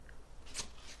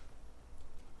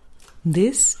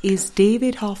This is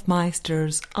David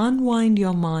Hoffmeister's Unwind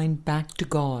Your Mind Back to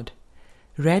God,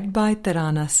 read by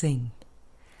Tarana Singh.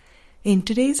 In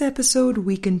today's episode,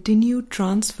 we continue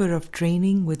Transfer of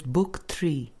Training with Book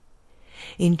 3.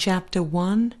 In Chapter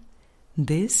 1,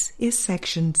 this is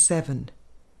Section 7,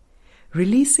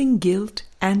 Releasing Guilt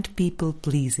and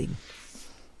People-Pleasing.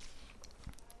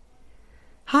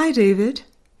 Hi, David.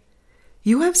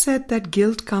 You have said that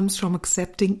guilt comes from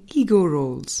accepting ego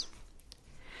roles.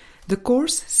 The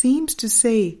Course seems to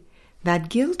say that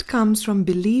guilt comes from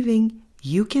believing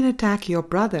you can attack your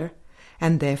brother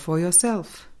and therefore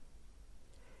yourself.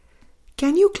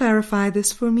 Can you clarify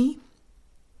this for me?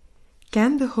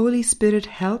 Can the Holy Spirit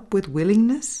help with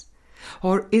willingness,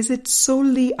 or is it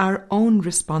solely our own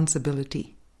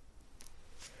responsibility?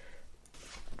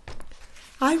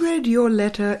 I read your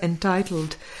letter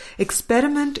entitled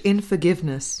Experiment in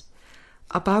Forgiveness,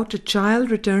 about a child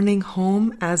returning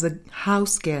home as a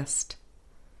house guest.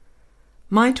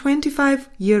 My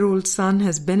 25-year-old son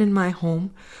has been in my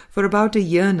home for about a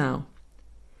year now.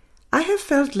 I have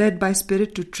felt led by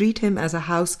Spirit to treat him as a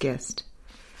house guest.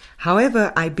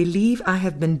 However, I believe I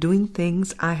have been doing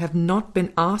things I have not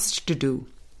been asked to do.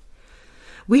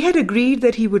 We had agreed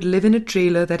that he would live in a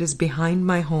trailer that is behind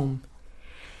my home,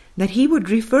 that he would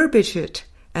refurbish it,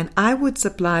 and I would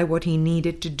supply what he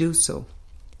needed to do so.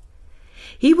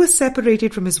 He was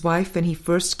separated from his wife when he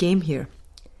first came here,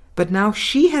 but now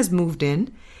she has moved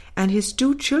in and his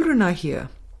 2 children are here.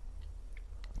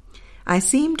 I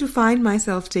seem to find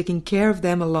myself taking care of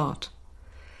them a lot.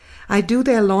 I do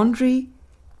their laundry,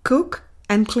 cook,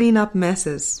 and clean up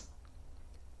messes.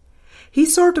 He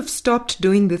sort of stopped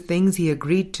doing the things he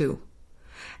agreed to,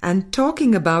 and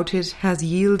talking about it has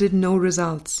yielded no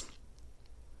results.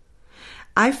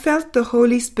 I felt the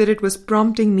Holy Spirit was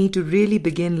prompting me to really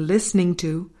begin listening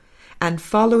to and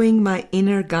following my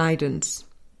inner guidance,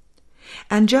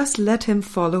 and just let him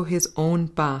follow his own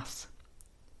path.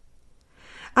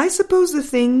 I suppose the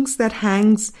thing that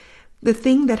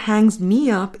hangs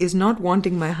me up is not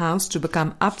wanting my house to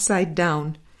become upside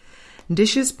down,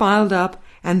 dishes piled up,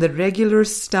 and the regular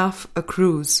stuff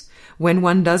accrues when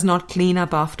one does not clean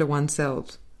up after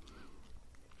oneself.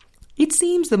 It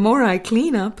seems the more I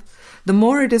clean up, the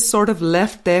more it is sort of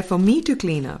left there for me to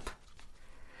clean up.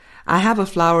 I have a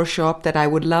flower shop that I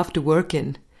would love to work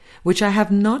in, which I have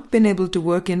not been able to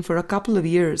work in for a couple of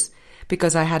years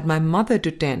because I had my mother to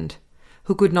tend,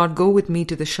 who could not go with me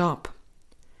to the shop.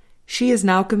 She is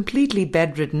now completely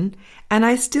bedridden, and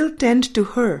I still tend to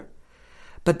her,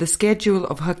 but the schedule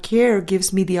of her care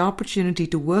gives me the opportunity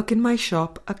to work in my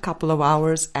shop a couple of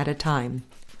hours at a time.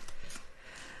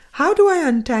 How do I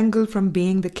untangle from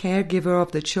being the caregiver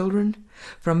of the children,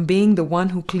 from being the one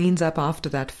who cleans up after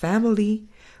that family,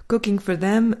 cooking for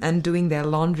them and doing their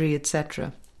laundry,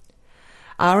 etc.?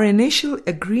 Our initial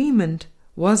agreement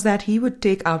was that he would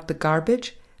take out the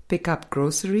garbage, pick up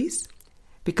groceries,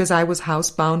 because I was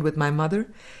housebound with my mother,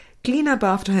 clean up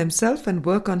after himself and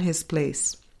work on his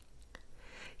place.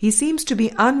 He seems to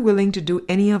be unwilling to do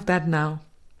any of that now.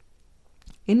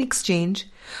 In exchange,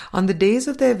 on the days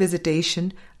of their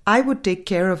visitation, I would take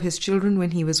care of his children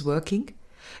when he was working,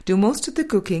 do most of the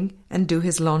cooking, and do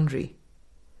his laundry.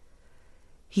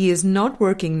 He is not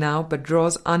working now but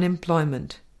draws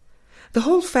unemployment. The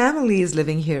whole family is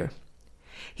living here.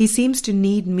 He seems to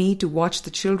need me to watch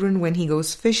the children when he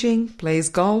goes fishing, plays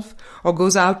golf, or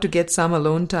goes out to get some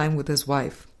alone time with his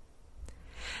wife.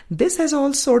 This has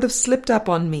all sort of slipped up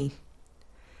on me.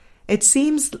 It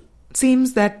seems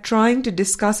that trying to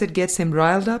discuss it gets him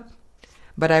riled up,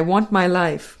 but I want my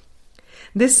life.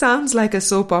 This sounds like a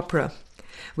soap opera,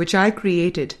 which I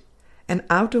created, and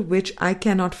out of which I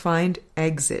cannot find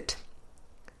exit.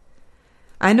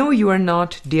 I know you are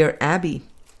not dear Abby,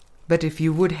 but if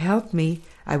you would help me,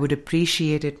 I would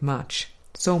appreciate it much,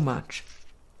 so much.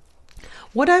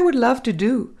 What I would love to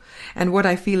do, and what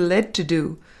I feel led to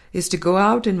do, is to go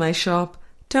out in my shop,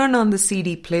 turn on the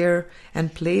CD player,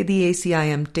 and play the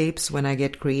ACIM tapes when I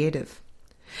get creative.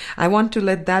 I want to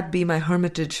let that be my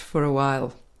hermitage for a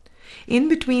while. In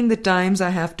between the times I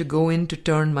have to go in to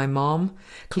turn my mom,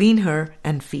 clean her,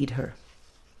 and feed her.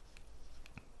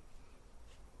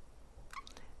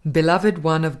 Beloved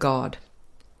one of God,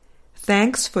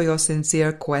 thanks for your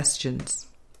sincere questions.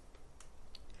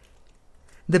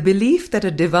 The belief that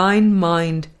a divine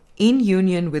mind in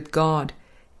union with God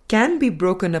can be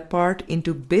broken apart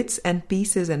into bits and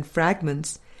pieces and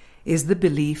fragments is the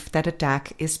belief that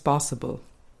attack is possible.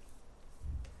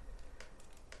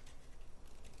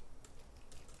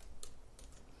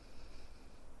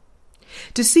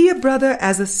 To see a brother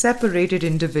as a separated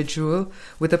individual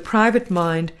with a private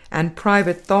mind and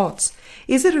private thoughts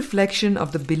is a reflection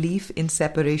of the belief in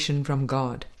separation from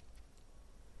God.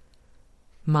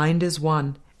 Mind is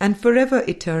one and forever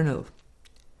eternal.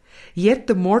 Yet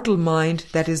the mortal mind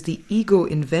that is the ego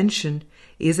invention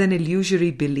is an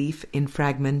illusory belief in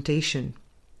fragmentation.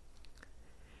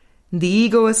 The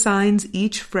ego assigns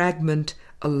each fragment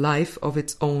a life of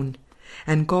its own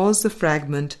and calls the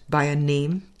fragment by a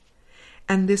name,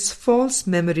 and this false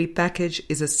memory package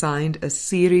is assigned a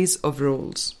series of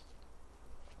roles.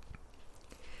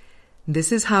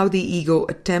 This is how the ego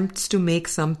attempts to make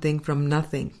something from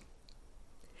nothing.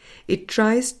 It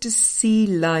tries to see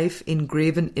life in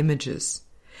graven images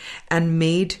and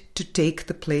made to take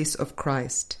the place of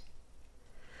Christ.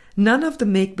 None of the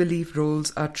make-believe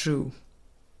roles are true.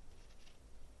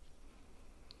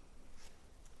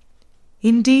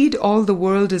 Indeed, all the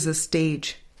world is a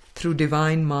stage through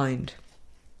divine mind.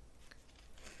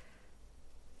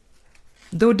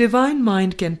 Though divine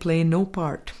mind can play no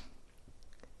part,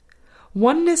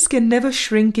 oneness can never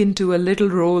shrink into a little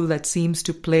role that seems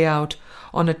to play out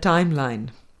on a timeline.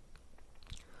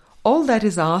 All that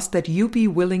is asked that you be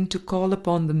willing to call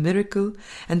upon the miracle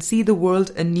and see the world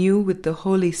anew with the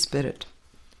Holy Spirit.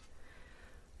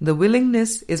 The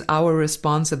willingness is our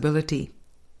responsibility,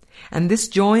 and this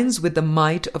joins with the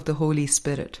might of the Holy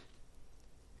Spirit.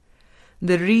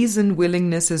 The reason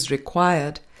willingness is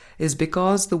required is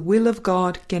because the will of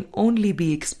God can only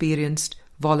be experienced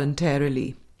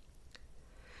voluntarily.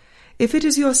 If it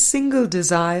is your single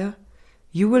desire,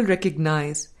 you will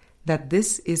recognize that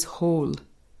this is whole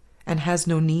and has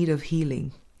no need of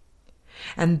healing.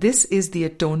 And this is the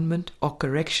atonement or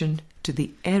correction to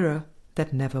the error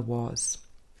that never was.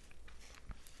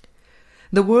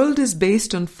 The world is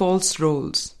based on false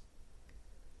roles.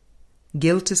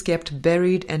 Guilt is kept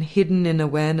buried and hidden in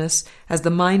awareness as the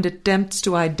mind attempts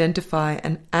to identify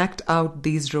and act out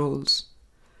these roles.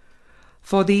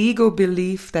 For the ego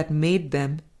belief that made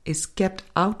them is kept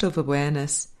out of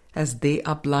awareness as they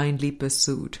are blindly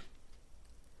pursued.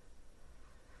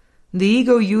 The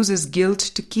ego uses guilt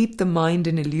to keep the mind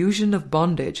in illusion of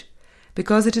bondage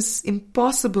because it is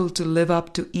impossible to live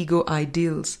up to ego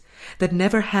ideals that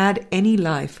never had any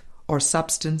life or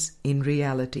substance in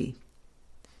reality.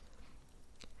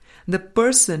 The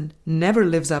person never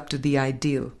lives up to the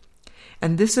ideal,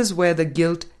 and this is where the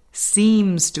guilt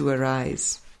seems to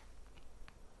arise.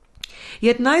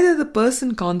 Yet neither the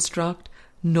person construct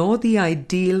nor the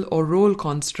ideal or role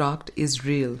construct is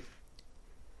real.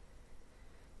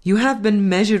 You have been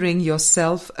measuring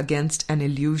yourself against an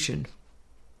illusion.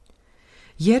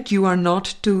 Yet you are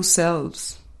not two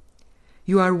selves.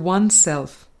 You are one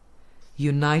self,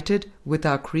 united with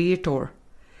our Creator,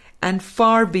 and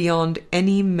far beyond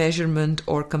any measurement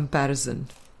or comparison.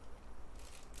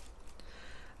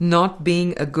 Not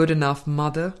being a good enough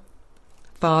mother,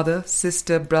 father,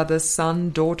 sister, brother,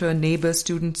 son, daughter, neighbor,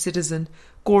 student, citizen,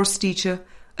 course teacher,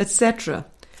 etc.,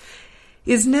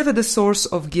 is never the source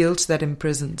of guilt that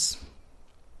imprisons.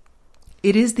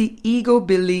 It is the ego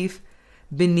belief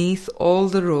beneath all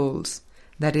the roles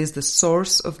that is the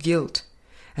source of guilt,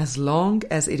 as long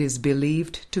as it is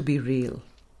believed to be real.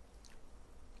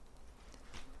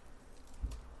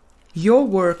 Your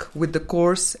work with the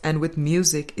Course and with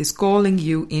music is calling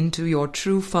you into your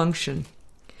true function,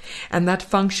 and that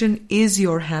function is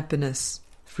your happiness,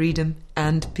 freedom,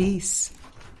 and peace.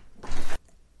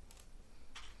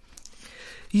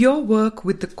 Your work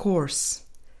with the Course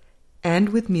and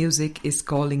with music is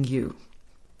calling you.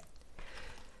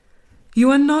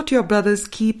 You are not your brother's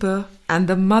keeper, and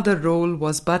the mother role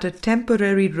was but a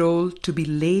temporary role to be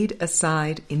laid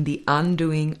aside in the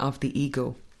undoing of the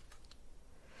ego.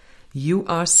 You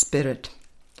are spirit.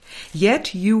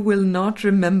 Yet you will not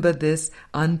remember this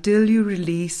until you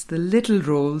release the little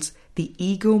roles the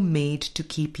ego made to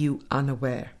keep you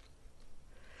unaware.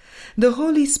 The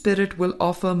Holy Spirit will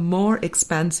offer more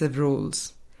expansive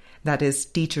roles, that is,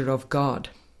 teacher of God,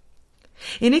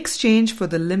 in exchange for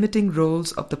the limiting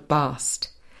roles of the past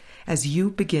as you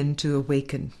begin to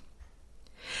awaken.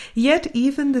 Yet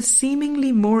even the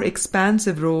seemingly more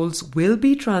expansive roles will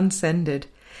be transcended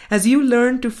as you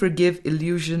learn to forgive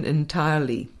illusion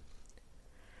entirely.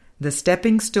 The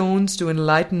stepping stones to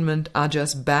enlightenment are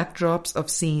just backdrops of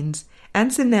scenes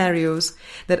and scenarios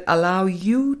that allow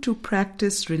you to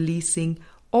practice releasing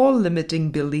all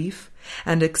limiting belief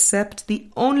and accept the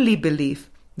only belief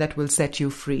that will set you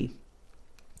free: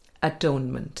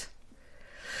 atonement.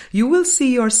 You will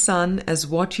see your son as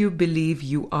what you believe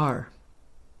you are.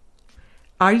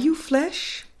 Are you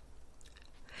flesh?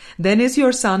 Then is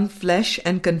your son flesh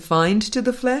and confined to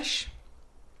the flesh?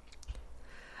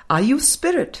 Are you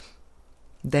spirit?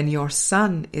 Then your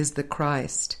Son is the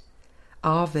Christ,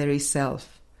 our very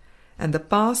self, and the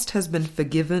past has been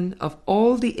forgiven of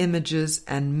all the images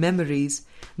and memories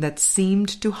that seemed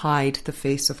to hide the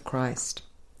face of Christ.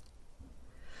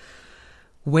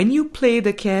 When you play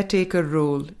the caretaker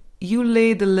role, you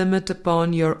lay the limit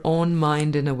upon your own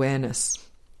mind and awareness.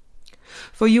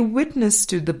 For you witness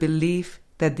to the belief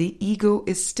that the ego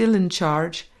is still in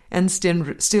charge and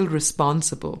still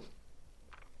responsible.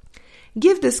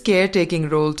 Give this caretaking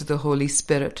role to the Holy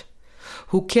Spirit,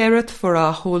 who careth for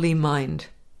our holy mind.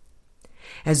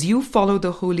 As you follow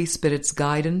the Holy Spirit's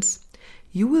guidance,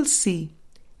 you will see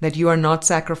that you are not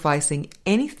sacrificing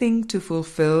anything to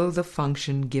fulfill the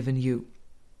function given you.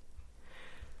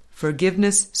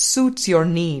 Forgiveness suits your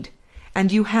need,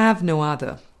 and you have no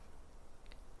other.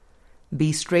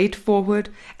 Be straightforward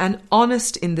and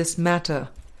honest in this matter,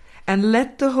 and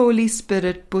let the Holy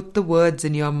Spirit put the words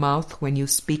in your mouth when you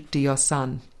speak to your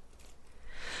Son.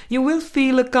 You will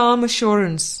feel a calm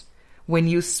assurance when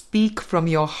you speak from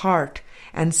your heart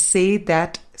and say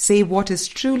what is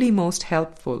truly most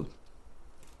helpful.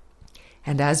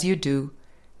 And as you do,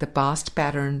 the past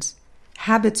patterns,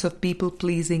 habits of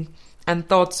people-pleasing, and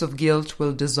thoughts of guilt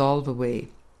will dissolve away,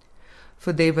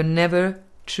 for they were never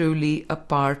truly a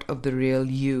part of the real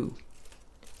you.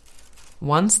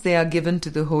 Once they are given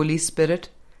to the Holy Spirit,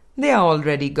 they are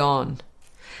already gone.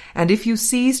 And if you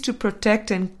cease to protect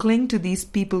and cling to these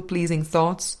people-pleasing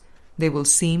thoughts, they will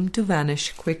seem to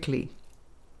vanish quickly.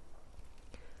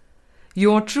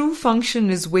 Your true function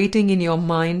is waiting in your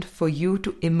mind for you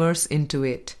to immerse into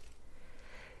it.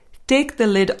 Take the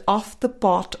lid off the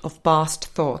pot of past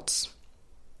thoughts,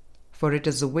 for it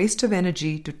is a waste of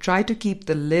energy to try to keep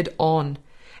the lid on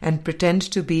and pretend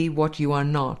to be what you are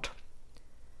not.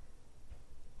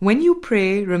 When you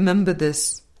pray, remember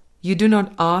this: you do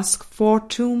not ask for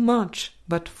too much,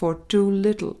 but for too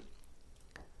little.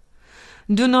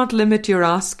 Do not limit your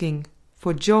asking,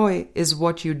 for joy is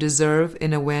what you deserve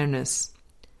in awareness,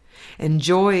 and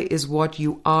joy is what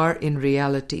you are in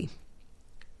reality.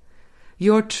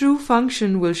 Your true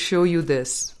function will show you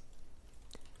this.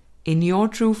 In your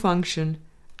true function,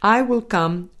 I will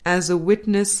come as a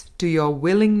witness to your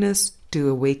willingness to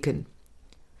awaken.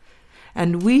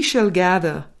 And we shall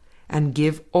gather and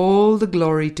give all the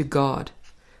glory to God,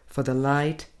 for the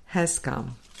light has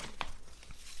come.